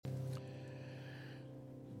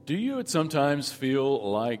Do you sometimes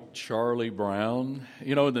feel like Charlie Brown?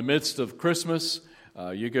 You know, in the midst of Christmas,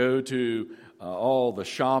 you go to all the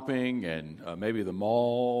shopping and maybe the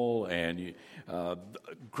mall and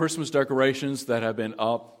Christmas decorations that have been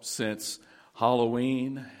up since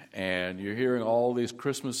Halloween, and you're hearing all these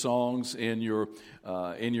Christmas songs in your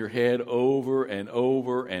head over and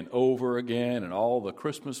over and over again, and all the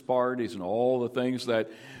Christmas parties and all the things that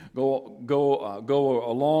go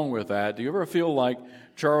along with that. Do you ever feel like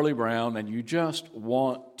Charlie Brown and you just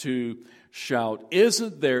want to shout,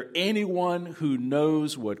 "Isn't there anyone who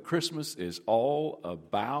knows what Christmas is all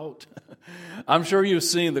about?" I'm sure you've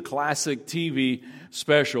seen the classic TV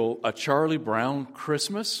special, A Charlie Brown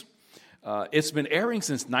Christmas. It's been airing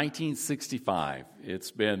since 1965.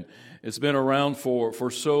 It's been around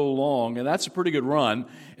for so long, and that's a pretty good run,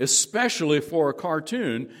 especially for a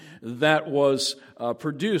cartoon that was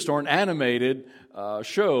produced, or an animated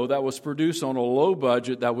show that was produced on a low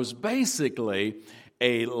budget, that was basically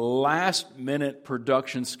a last-minute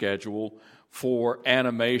production schedule for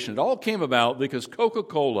animation. It all came about because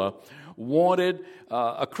Coca-Cola wanted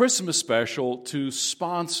a Christmas special to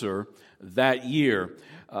sponsor that year.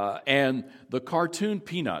 And the cartoon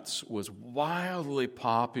Peanuts was wildly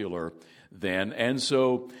popular then, and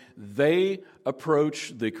so they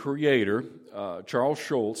approached the creator, Charles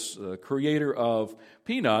Schulz, the creator of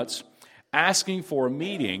Peanuts, asking for a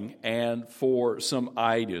meeting and for some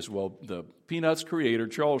ideas. Well, the Peanuts creator,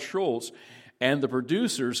 Charles Schulz, and the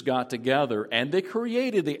producers got together, and they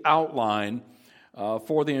created the outline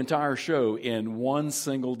for the entire show in one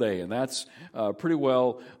single day, and that's pretty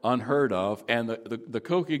well unheard of, and the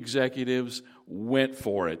Coke executives went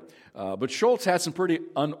for it. But Schulz had some pretty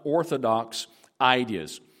unorthodox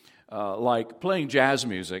ideas, like playing jazz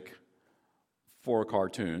music for a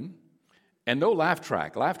cartoon, and no laugh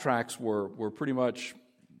track. Laugh tracks were pretty much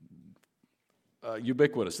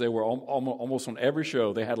ubiquitous. They were almost on every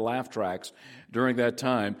show. They had laugh tracks during that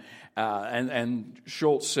time, and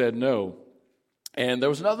Schulz said no. And there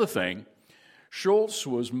was another thing. Schulz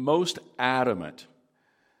was most adamant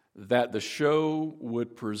that the show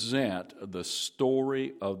would present the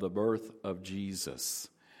story of the birth of Jesus.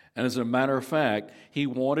 And as a matter of fact, he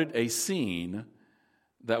wanted a scene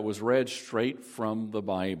that was read straight from the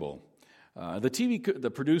Bible.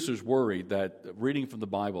 The producers worried that reading from the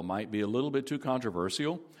Bible might be a little bit too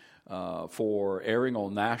controversial for airing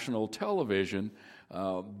on national television.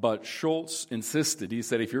 But Schulz insisted. He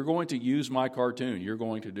said, "If you're going to use my cartoon, you're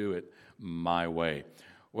going to do it my way."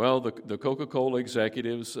 Well, the Coca-Cola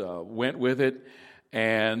executives went with it,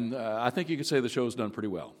 and I think you could say the show's done pretty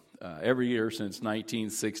well every year since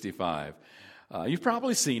 1965. You've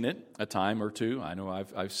probably seen it a time or two. I know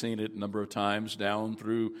I've seen it a number of times down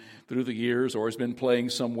through the years, or it's been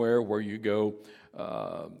playing somewhere where you go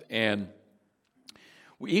and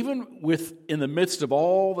even in the midst of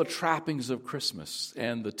all the trappings of Christmas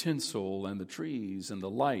and the tinsel and the trees and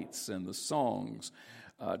the lights and the songs,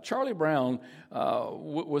 Charlie Brown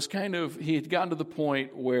was he had gotten to the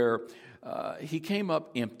point where he came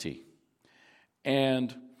up empty.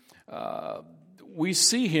 And we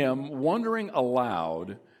see him wondering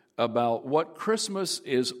aloud about what Christmas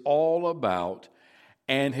is all about,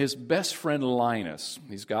 and his best friend Linus,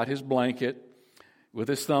 he's got his blanket with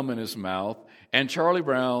his thumb in his mouth, and Charlie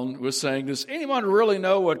Brown was saying, "Does anyone really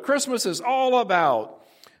know what Christmas is all about?"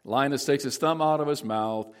 Linus takes his thumb out of his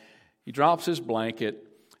mouth, he drops his blanket,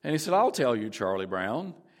 and he said, "I'll tell you, Charlie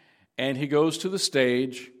Brown." And he goes to the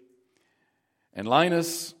stage, and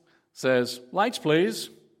Linus says, "Lights, please."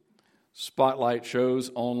 Spotlight shows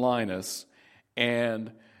on Linus,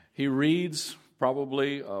 and he reads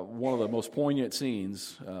probably one of the most poignant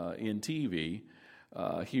scenes in TV.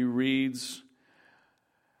 He reads,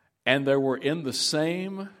 "And there were in the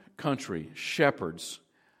same country shepherds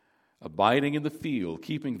abiding in the field,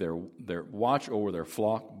 keeping their watch over their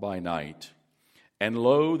flock by night. And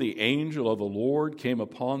lo, the angel of the Lord came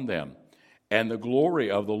upon them, and the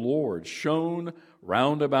glory of the Lord shone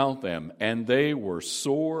round about them, and they were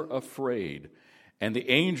sore afraid. And the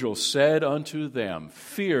angel said unto them,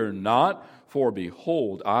 Fear not, for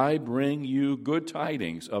behold, I bring you good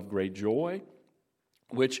tidings of great joy,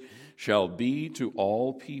 which shall be to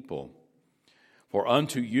all people. For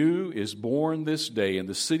unto you is born this day in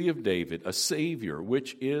the city of David a Savior,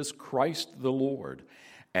 which is Christ the Lord.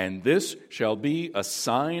 And this shall be a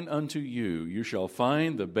sign unto you. You shall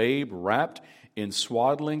find the babe wrapped in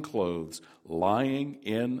swaddling clothes, lying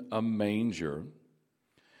in a manger."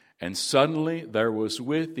 And suddenly there was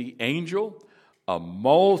with the angel a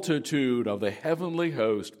multitude of the heavenly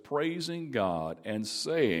host praising God and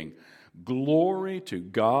saying, "Glory to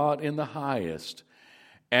God in the highest,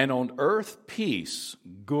 and on earth peace,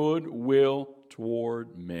 goodwill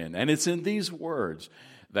toward men. And it's in these words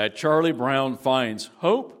that Charlie Brown finds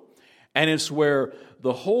hope, and it's where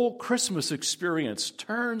the whole Christmas experience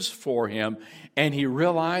turns for him, and he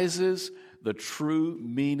realizes the true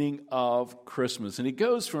meaning of Christmas. And he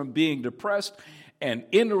goes from being depressed and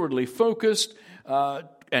inwardly focused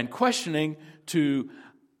and questioning to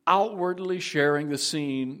outwardly sharing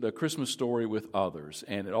the Christmas story with others.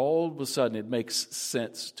 And all of a sudden it makes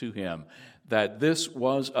sense to him that this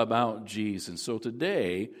was about Jesus. And so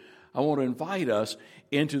today I want to invite us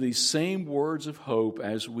into these same words of hope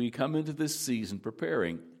as we come into this season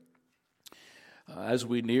preparing, as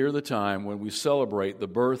we near the time when we celebrate the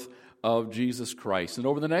birth of Jesus Christ. And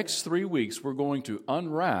over the next 3 weeks, we're going to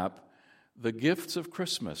unwrap the gifts of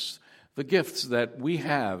Christmas, the gifts that we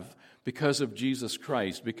have because of Jesus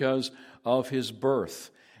Christ, because of His birth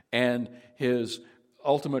and His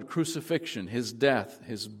ultimate crucifixion, His death,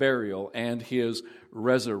 His burial, and His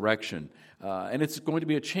resurrection. And it's going to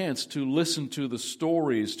be a chance to listen to the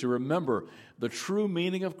stories, to remember the true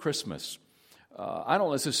meaning of Christmas. I don't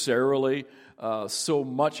necessarily so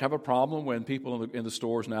much have a problem when people in the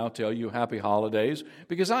stores now tell you happy holidays,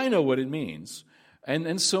 because I know what it means.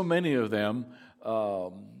 And so many of them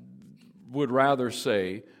would rather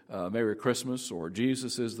say Merry Christmas or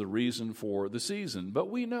Jesus is the reason for the season. But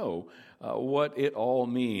we know what it all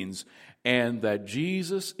means, and that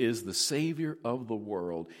Jesus is the Savior of the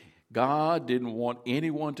world. God didn't want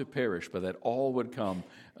anyone to perish, but that all would come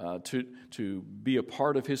to be a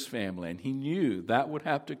part of His family. And He knew that would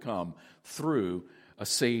have to come through a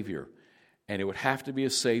Savior. And it would have to be a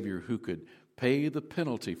Savior who could pay the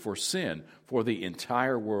penalty for sin for the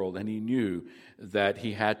entire world. And He knew that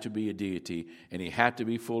He had to be a deity and He had to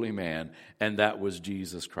be fully man, and that was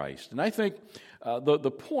Jesus Christ. And I think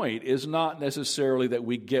the point is not necessarily that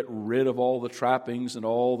we get rid of all the trappings and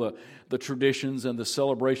all the traditions and the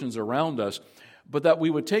celebrations around us, but that we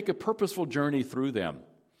would take a purposeful journey through them.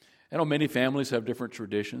 I know many families have different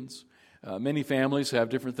traditions. Many families have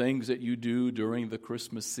different things that you do during the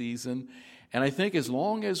Christmas season. And I think as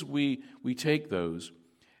long as we take those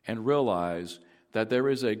and realize that there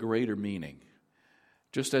is a greater meaning,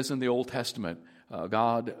 just as in the Old Testament,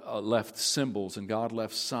 God left symbols and God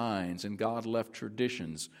left signs and God left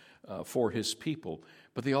traditions for His people.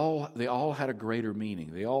 But they all had a greater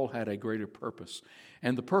meaning. They all had a greater purpose.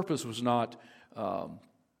 And the purpose was not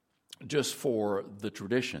just for the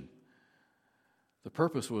tradition. The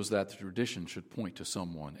purpose was that the tradition should point to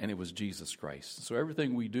someone, and it was Jesus Christ. So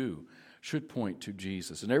everything we do should point to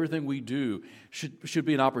Jesus. And everything we do should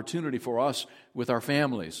be an opportunity for us with our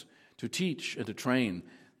families to teach and to train.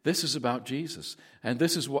 This is about Jesus, and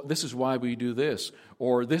this is why we do this,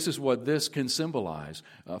 or this is what this can symbolize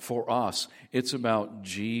for us. It's about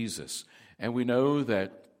Jesus, and we know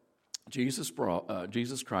that Jesus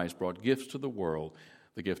Christ brought gifts to the world: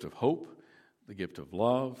 the gift of hope, the gift of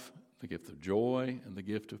love, the gift of joy, and the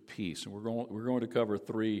gift of peace. And we're going to cover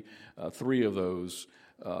three of those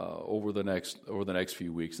over the next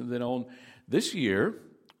few weeks. And then on this year,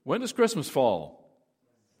 when does Christmas fall?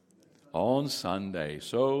 On Sunday.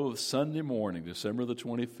 So Sunday morning, December the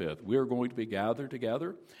 25th, we are going to be gathered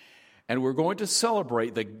together, and we're going to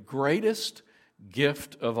celebrate the greatest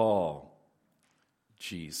gift of all,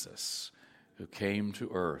 Jesus, who came to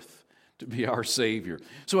earth to be our Savior.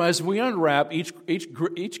 So as we unwrap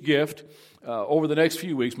each gift over the next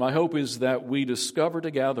few weeks, my hope is that we discover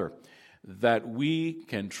together that we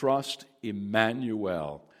can trust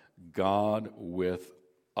Emmanuel, God with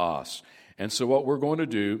us. And so what we're going to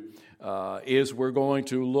do is we're going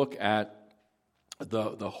to look at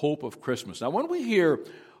the hope of Christmas. Now, when we hear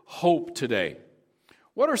hope today,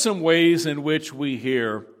 what are some ways in which we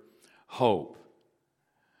hear hope?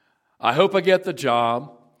 I hope I get the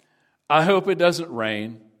job. I hope it doesn't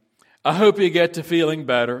rain. I hope you get to feeling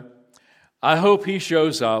better. I hope he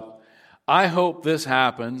shows up. I hope this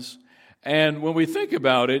happens. And when we think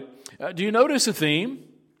about it, do you notice a theme?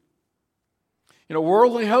 You know,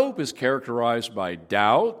 worldly hope is characterized by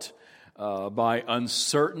doubt, by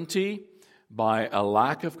uncertainty, by a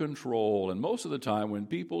lack of control. And most of the time when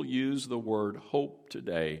people use the word hope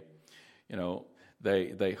today, you know,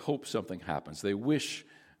 they hope something happens. They wish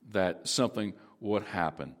that something would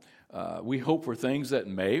happen. We hope for things that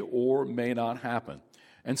may or may not happen.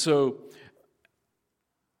 And so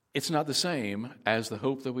it's not the same as the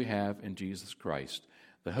hope that we have in Jesus Christ,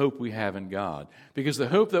 the hope we have in God. Because the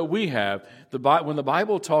hope that we have, when the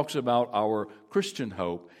Bible talks about our Christian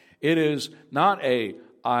hope, it is not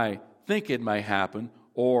I think it may happen,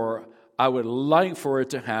 or I would like for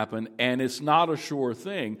it to happen, and it's not a sure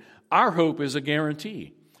thing. Our hope is a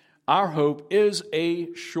guarantee. our hope is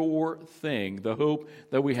a sure thing, the hope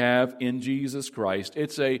that we have in Jesus Christ.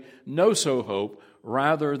 It's a no-so hope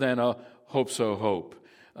rather than a hope-so hope.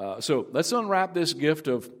 So let's unwrap this gift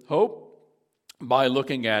of hope by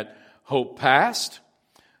looking at hope past,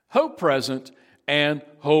 hope present, and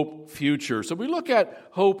hope future. So we look at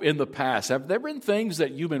hope in the past. Have there been things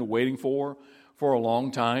that you've been waiting for a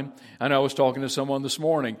long time? I know I was talking to someone this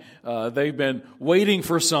morning. They've been waiting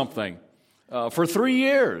for something for 3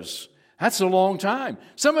 years. That's a long time.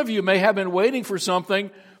 Some of you may have been waiting for something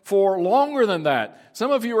for longer than that.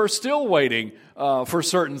 Some of you are still waiting for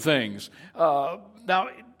certain things. Now,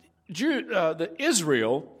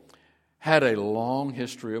 Israel had a long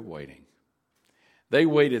history of waiting. They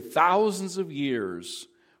waited thousands of years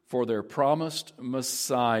for their promised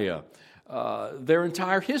Messiah. Their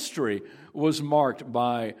entire history was marked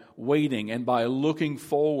by waiting and by looking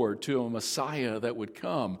forward to a Messiah that would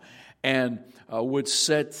come and would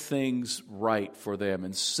set things right for them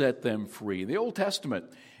and set them free. The Old Testament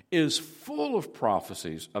is full of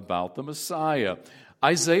prophecies about the Messiah.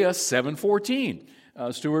 Isaiah 7:14,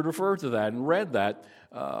 Stuart referred to that and read that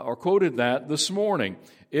or quoted that this morning,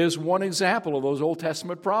 is one example of those Old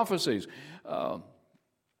Testament prophecies.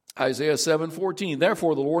 Isaiah 7:14,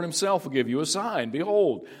 therefore the Lord himself will give you a sign.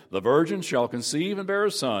 Behold, the virgin shall conceive and bear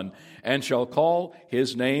a son, and shall call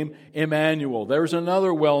his name Emmanuel. There's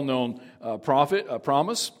another well-known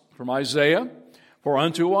promise from Isaiah. For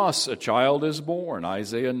unto us a child is born.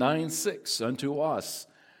 Isaiah 9:6, unto us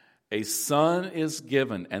a son is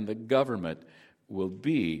given, and the government will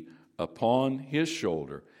be upon his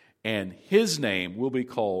shoulder, and his name will be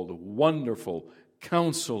called Wonderful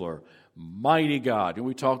Counselor, Mighty God. And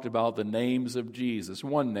we talked about the names of Jesus.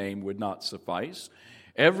 One name would not suffice.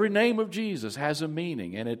 Every name of Jesus has a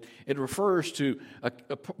meaning, and it refers to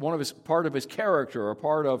part of his character, or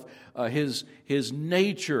part of his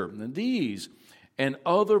nature. And these and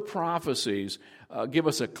other prophecies give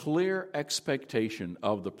us a clear expectation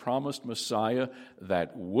of the promised Messiah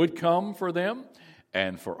that would come for them.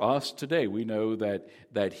 And for us today, we know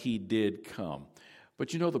that he did come.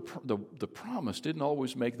 But you know, the promise didn't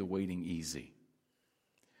always make the waiting easy.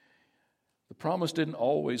 The promise didn't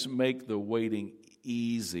always make the waiting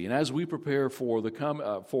easy. And as we prepare for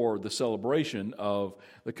the celebration of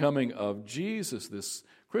the coming of Jesus this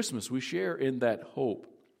Christmas, we share in that hope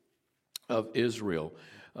of Israel.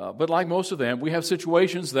 But like most of them, we have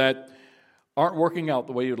situations that aren't working out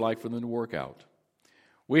the way you'd like for them to work out.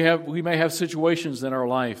 We may have situations in our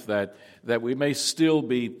life that we may still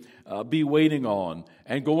be waiting on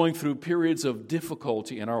and going through periods of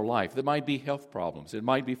difficulty in our life. There might be health problems. It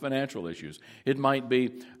might be financial issues. It might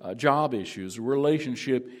be job issues,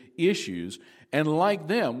 relationship issues. And like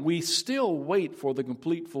them, we still wait for the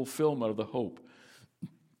complete fulfillment of the hope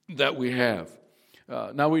that we have.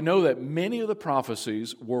 Now, we know that many of the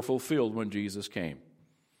prophecies were fulfilled when Jesus came.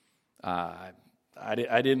 I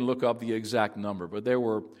didn't look up the exact number, but there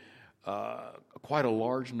were quite a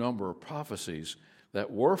large number of prophecies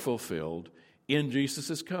that were fulfilled in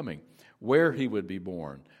Jesus' coming, where he would be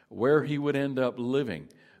born, where he would end up living,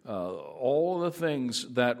 all the things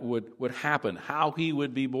that would happen, how he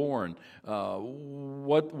would be born,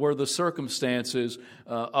 what were the circumstances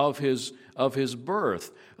of his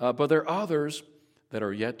birth. But there are others that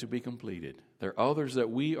are yet to be completed. There are others that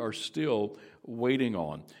we are still waiting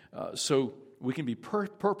on. So we can be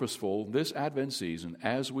purposeful this Advent season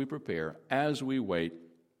as we prepare, as we wait,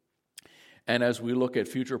 and as we look at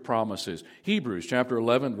future promises. Hebrews chapter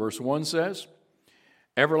 11, verse 1 says,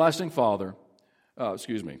 Everlasting Father,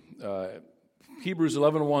 Hebrews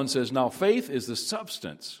 11:1 says, Now faith is the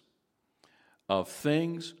substance of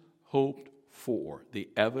things hoped for, the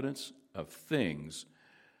evidence of things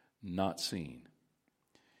not seen.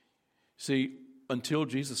 See, until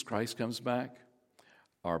Jesus Christ comes back,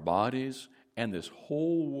 our bodies and this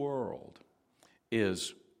whole world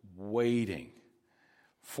is waiting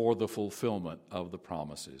for the fulfillment of the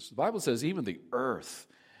promises. The Bible says even the earth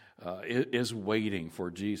is waiting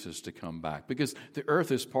for Jesus to come back, because the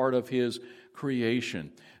earth is part of his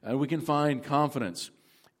creation. And we can find confidence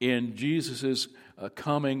in Jesus'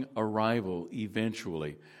 coming arrival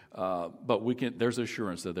eventually. But there's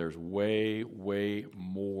assurance that there's way, way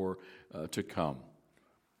more to come.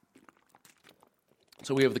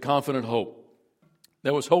 So we have the confident hope.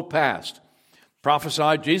 There was hope past.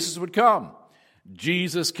 Prophesied Jesus would come.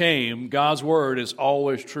 Jesus came. God's word is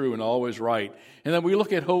always true and always right. And then we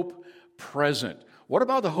look at hope present. What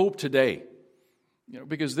about the hope today?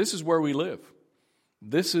 Because this is where we live.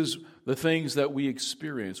 This is the things that we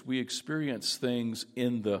experience. We experience things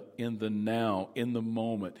in the now, in the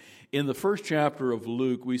moment. In the first chapter of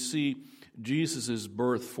Luke, we see Jesus'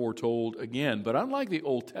 birth foretold again. But unlike the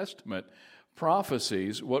Old Testament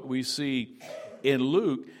prophecies, what we see in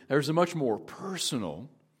Luke, there's a much more personal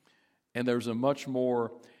and there's a much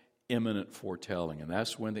more imminent foretelling. And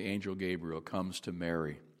that's when the angel Gabriel comes to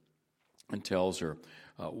Mary and tells her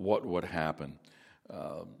what would happen.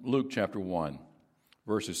 Luke chapter 1,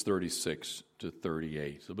 verses 36 to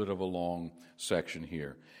 38. It's a bit of a long section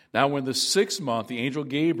here. Now, when the 6th month, the angel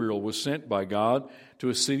Gabriel was sent by God to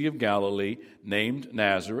a city of Galilee named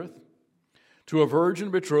Nazareth, to a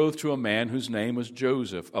virgin betrothed to a man whose name was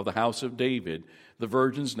Joseph, of the house of David. The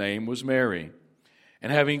virgin's name was Mary.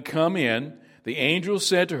 And having come in, the angel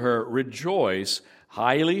said to her, "Rejoice,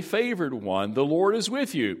 highly favored one, the Lord is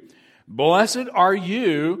with you. Blessed are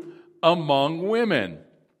you among women."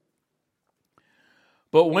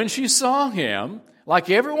 But when she saw him, like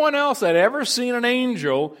everyone else that had ever seen an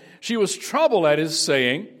angel, she was troubled at his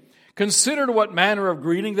saying. Considered what manner of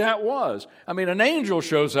greeting that was. I mean, an angel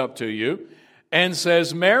shows up to you and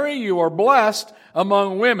says, "Mary, you are blessed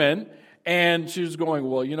among women." And she's going,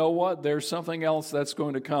 well, you know what? There's something else that's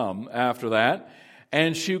going to come after that.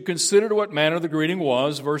 And she considered what manner the greeting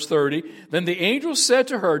was. Verse 30, then the angel said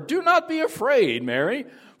to her, "Do not be afraid, Mary,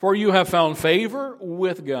 for you have found favor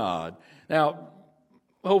with God." Now,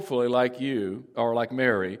 hopefully, like you, or like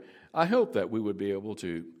Mary, I hope that we would be able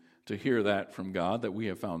to hear that from God, that we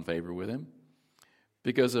have found favor with Him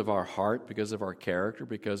because of our heart, because of our character,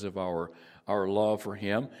 because of our love for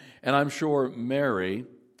Him. And I'm sure Mary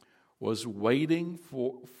was waiting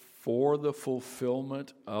for the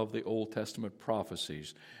fulfillment of the Old Testament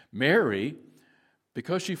prophecies. Mary,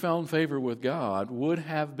 because she found favor with God, would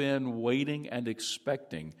have been waiting and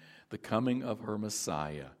expecting the coming of her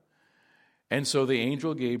Messiah. And so the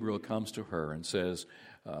angel Gabriel comes to her and says,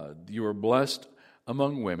 "You are blessed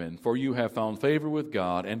among women, for you have found favor with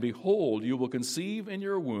God, and behold, you will conceive in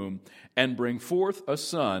your womb and bring forth a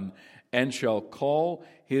son, and shall call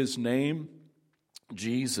his name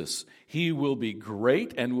Jesus. He will be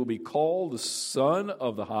great and will be called the Son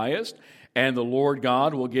of the Highest, and the Lord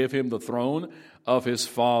God will give him the throne of his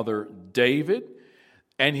father David,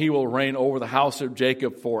 and he will reign over the house of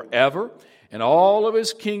Jacob forever, and all of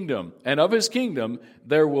his kingdom, and of his kingdom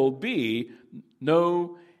there will be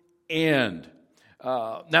no end."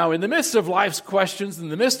 Now, in the midst of life's questions, in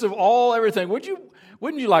the midst of everything,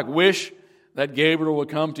 wouldn't you like wish that Gabriel would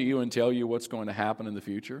come to you and tell you what's going to happen in the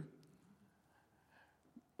future?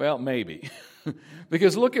 Well, maybe.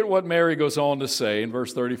 Because look at what Mary goes on to say in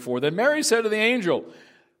verse 34. Then Mary said to the angel,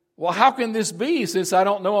 "Well, how can this be since I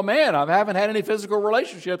don't know a man? I haven't had any physical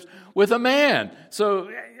relationships with a man.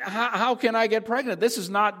 So how can I get pregnant?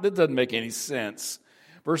 That doesn't make any sense."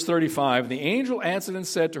 Verse 35, the angel answered and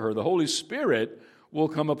said to her, "The Holy Spirit will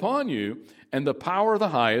come upon you, and the power of the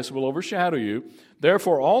highest will overshadow you.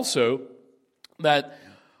 Therefore also that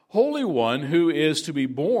Holy One who is to be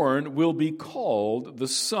born will be called the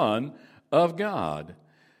Son of God.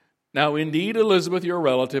 Now indeed Elizabeth, your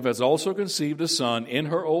relative, has also conceived a son in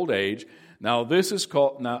her old age. This is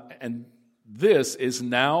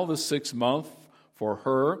now the 6th month for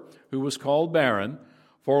her who was called barren,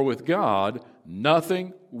 for with God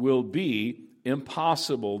nothing will be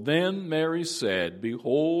impossible." Then Mary said,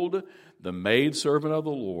 "Behold, the maidservant of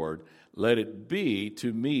the Lord, let it be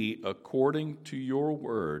to me according to your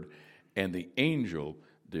word." And the angel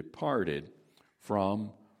departed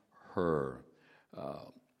from her.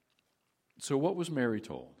 So what was Mary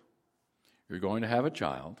told? You're going to have a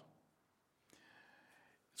child.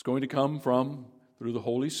 It's going to come through the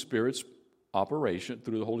Holy Spirit's operation,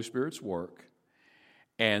 through the Holy Spirit's work.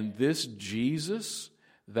 And this Jesus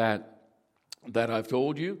that I've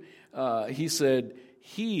told you, he said,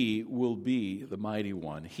 he will be the mighty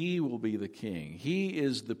one. He will be the king. He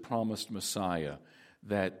is the promised Messiah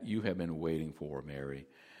that you have been waiting for, Mary.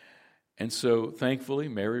 And so, thankfully,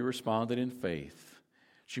 Mary responded in faith.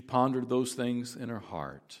 She pondered those things in her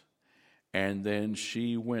heart. And then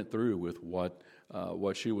she went through with what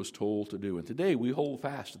she was told to do. And today we hold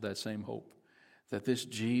fast to that same hope, that this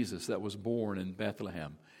Jesus that was born in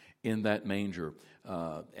Bethlehem, in that manger,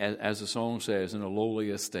 as the song says, in a lowly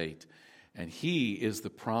estate. And he is the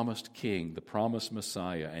promised king, the promised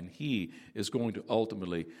Messiah, and he is going to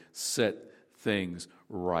ultimately set things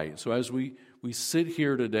right. So as we sit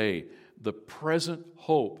here today, the present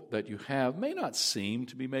hope that you have may not seem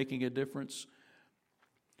to be making a difference,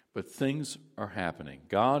 but things are happening.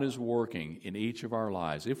 God is working in each of our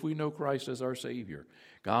lives. If we know Christ as our Savior,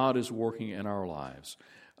 God is working in our lives.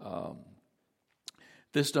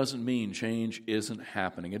 This doesn't mean change isn't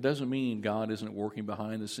happening. It doesn't mean God isn't working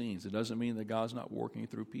behind the scenes. It doesn't mean that God's not working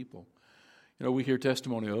through people. We hear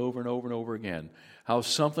testimony over and over and over again, how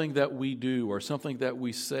something that we do or something that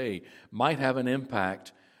we say might have an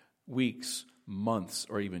impact weeks, months,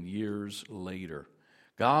 or even years later.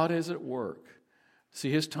 God is at work.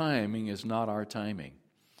 See, His timing is not our timing.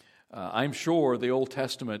 I'm sure the Old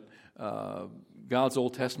Testament, God's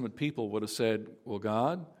Old Testament people would have said, well,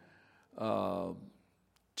 God,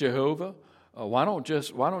 Jehovah, why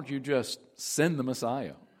don't you just send the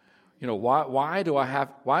Messiah? Why do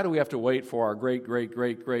we have to wait for our great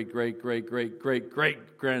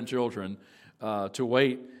grandchildren to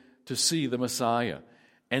wait to see the Messiah?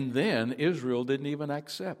 And then Israel didn't even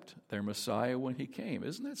accept their Messiah when He came.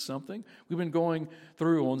 Isn't that something? We've been going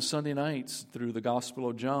through on Sunday nights through the Gospel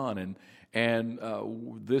of John, and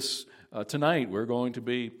this tonight we're going to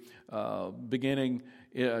be beginning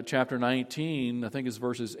chapter 19. I think it's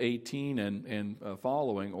verses 18 and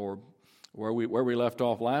following, or where we left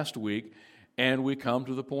off last week, and we come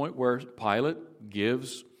to the point where Pilate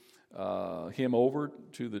gives Him over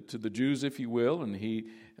to the Jews, if you will, and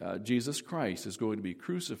Jesus Christ is going to be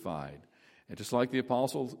crucified. And just like the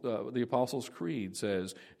Apostles' Creed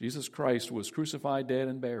says, Jesus Christ was crucified, dead,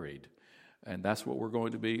 and buried. And that's what we're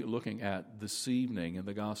going to be looking at this evening in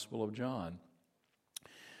the Gospel of John.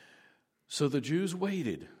 So the Jews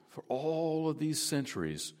waited for all of these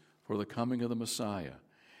centuries for the coming of the Messiah.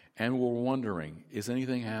 And we're wondering, is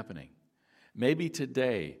anything happening? Maybe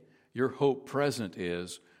today your hope present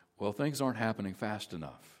is, well, things aren't happening fast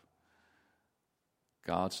enough.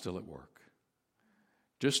 God's still at work.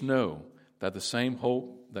 Just know that the same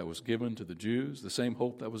hope that was given to the Jews, the same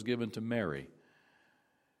hope that was given to Mary,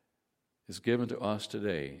 is given to us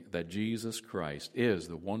today, that Jesus Christ is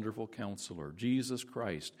the wonderful Counselor. Jesus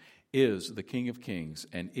Christ is the King of Kings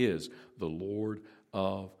and is the Lord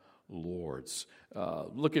of Lords.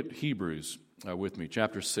 Look at Hebrews with me,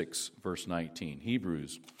 chapter 6, verse 19.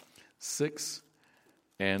 Hebrews 6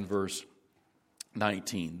 and verse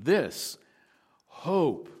 19. This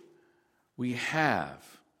hope we have,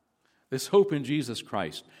 this hope in Jesus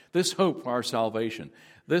Christ, this hope for our salvation,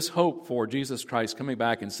 this hope for Jesus Christ coming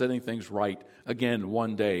back and setting things right again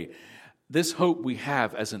one day, this hope we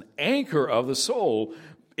have as an anchor of the soul,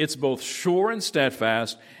 it's both sure and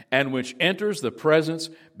steadfast, and which enters the presence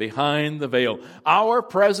behind the veil. Our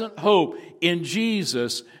present hope in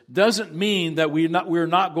Jesus doesn't mean that we're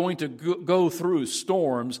not going to go through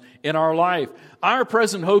storms in our life. Our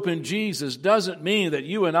present hope in Jesus doesn't mean that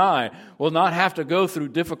you and I will not have to go through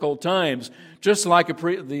difficult times, just like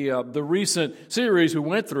the recent series we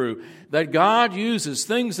went through, that God uses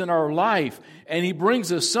things in our life, and He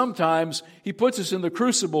brings us sometimes, He puts us in the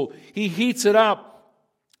crucible, He heats it up,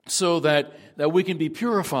 so that we can be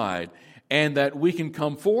purified and that we can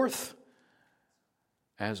come forth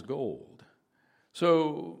as gold.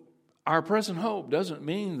 So our present hope doesn't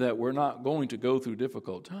mean that we're not going to go through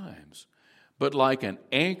difficult times, but like an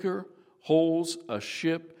anchor holds a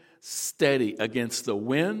ship steady against the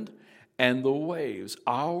wind and the waves,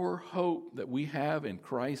 our hope that we have in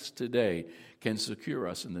Christ today can secure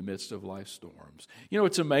us in the midst of life storms.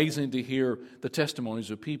 It's amazing to hear the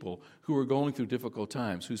testimonies of people who are going through difficult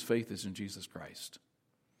times, whose faith is in Jesus Christ.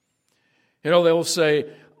 They'll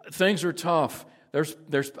say, things are tough.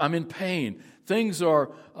 I'm in pain. Things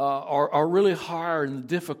are really hard and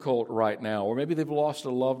difficult right now. Or maybe they've lost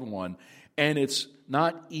a loved one, and it's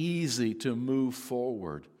not easy to move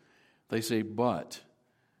forward. They say, but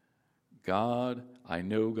God, I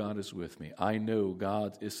know God is with me. I know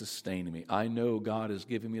God is sustaining me. I know God is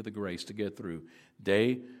giving me the grace to get through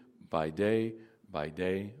day by day by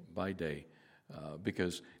day by day.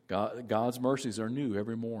 Because God's mercies are new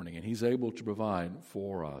every morning, and He's able to provide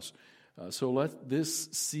for us. So let this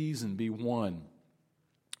season be one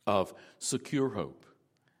of secure hope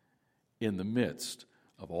in the midst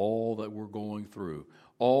of all that we're going through,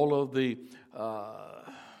 all of the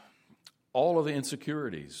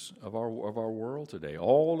insecurities of our world today,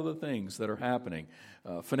 all of the things that are happening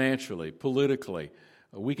financially, politically.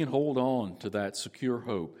 We can hold on to that secure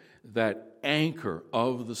hope. That anchor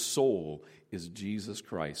of the soul is Jesus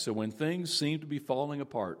Christ. So when things seem to be falling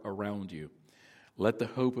apart around you, let the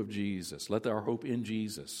hope of Jesus, let our hope in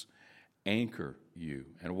Jesus anchor you.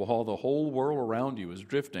 And while the whole world around you is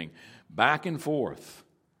drifting back and forth,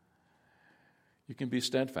 you can be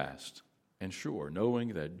steadfast and sure, knowing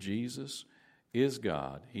that Jesus is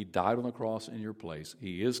God. He died on the cross in your place.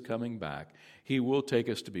 He is coming back. He will take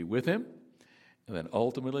us to be with Him. And then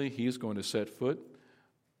ultimately, He's going to set foot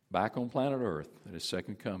back on planet Earth at His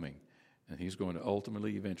second coming. And He's going to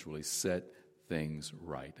ultimately, eventually set things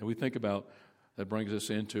right. And we think about, that brings us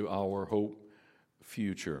into our hope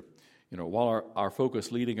future. While our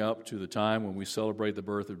focus leading up to the time when we celebrate the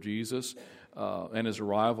birth of Jesus and His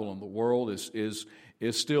arrival in the world is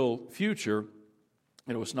still future.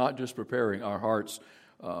 It's not just preparing our hearts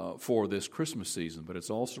for this Christmas season, but it's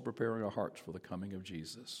also preparing our hearts for the coming of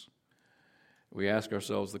Jesus. We ask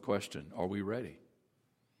ourselves the question, are we ready?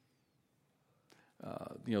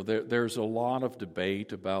 There's a lot of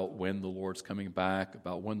debate about when the Lord's coming back,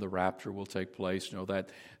 about when the rapture will take place.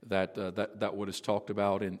 That what is talked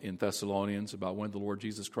about in Thessalonians, about when the Lord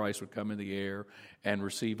Jesus Christ would come in the air and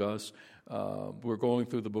receive us. We're going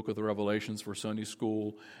through the book of the Revelations for Sunday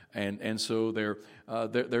school, and so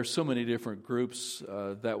there's so many different groups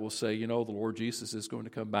that will say, the Lord Jesus is going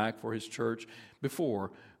to come back for His church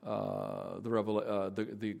before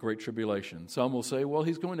the Great Tribulation. Some will say, well,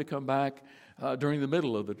 He's going to come back during the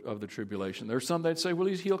middle of the tribulation. There's some that say, well,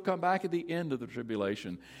 He'll come back at the end of the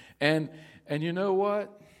tribulation. And you know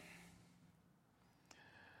what?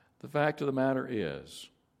 The fact of the matter is,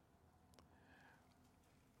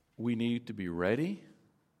 we need to be ready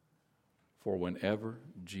for whenever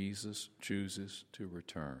Jesus chooses to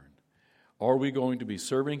return. Are we going to be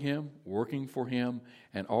serving Him, working for Him,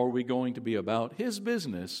 and are we going to be about His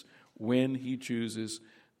business when He chooses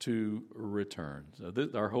to return? So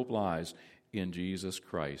our hope lies in Jesus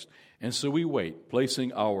Christ. And so we wait,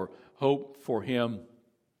 placing our hope for Him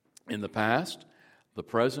in the past, the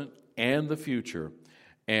present, and the future.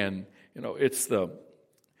 And, it's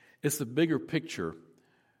the bigger picture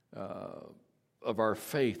of our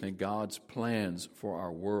faith and God's plans for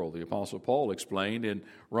our world. The Apostle Paul explained in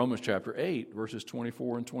Romans chapter 8, verses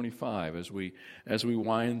 24 and 25, as we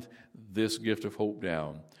wind this gift of hope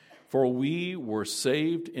down. For we were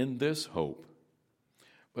saved in this hope,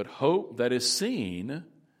 but hope that is seen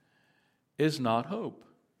is not hope.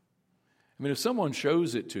 I mean, if someone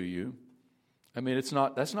shows it to you, that's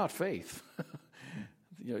not faith.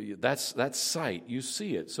 That's sight. You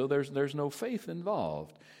see it. So there's no faith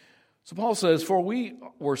involved. So Paul says, for we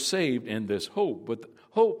were saved in this hope, but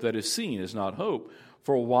hope that is seen is not hope.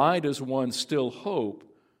 For why does one still hope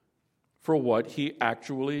for what he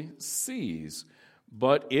actually sees?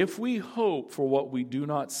 But if we hope for what we do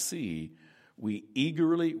not see, we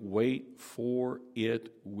eagerly wait for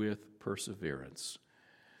it with perseverance.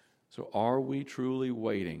 So are we truly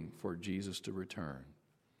waiting for Jesus to return?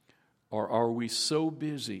 Or are we so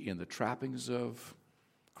busy in the trappings of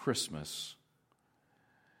Christmas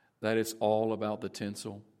that it's all about the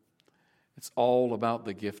tinsel? It's all about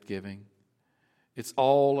the gift giving. It's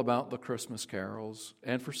all about the Christmas carols.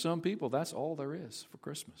 And for some people, that's all there is for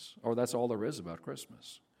Christmas, or that's all there is about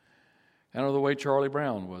Christmas. I know the way Charlie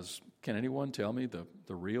Brown was, can anyone tell me the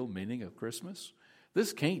real meaning of Christmas?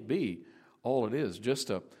 This can't be all it is, just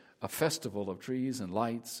a festival of trees and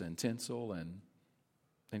lights and tinsel and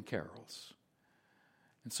carols.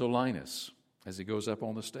 And so Linus, as he goes up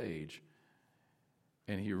on the stage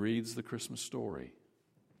and he reads the Christmas story,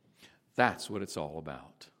 that's what it's all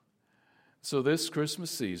about. So this Christmas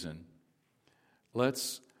season, we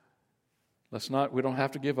don't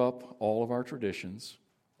have to give up all of our traditions,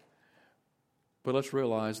 but let's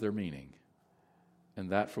realize their meaning and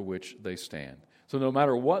that for which they stand. So no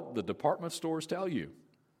matter what the department stores tell you,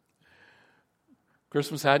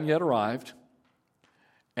 Christmas hadn't yet arrived,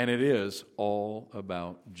 and it is all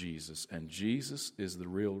about Jesus. And Jesus is the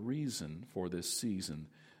real reason for this season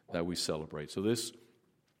that we celebrate. So this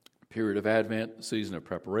period of Advent, season of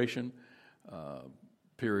preparation,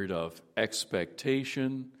 period of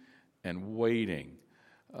expectation and waiting.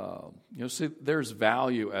 See, there's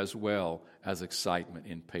value as well as excitement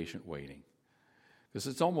in patient waiting. Because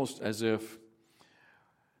it's almost as if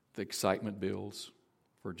the excitement builds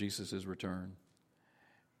for Jesus' return,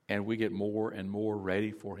 and we get more and more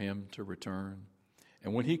ready for Him to return.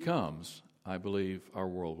 And when He comes, I believe our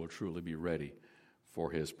world will truly be ready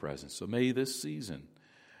for His presence. So may this season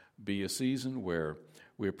be a season where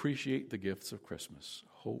we appreciate the gifts of Christmas: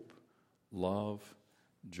 hope, love,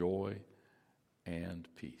 joy, and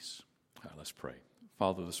peace. All right, let's pray.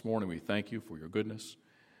 Father, this morning we thank You for Your goodness.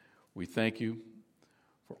 We thank You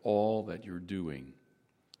for all that You're doing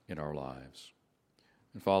in our lives.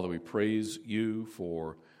 And Father, we praise You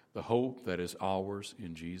for the hope that is ours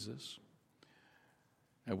in Jesus.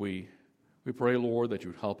 And we pray, Lord, that You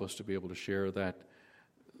would help us to be able to share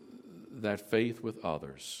that faith with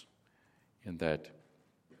others, and that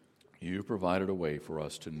You provided a way for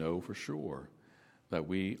us to know for sure that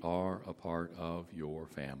we are a part of Your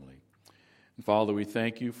family. And Father, we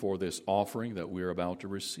thank You for this offering that we're about to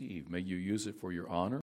receive. May You use it for Your honor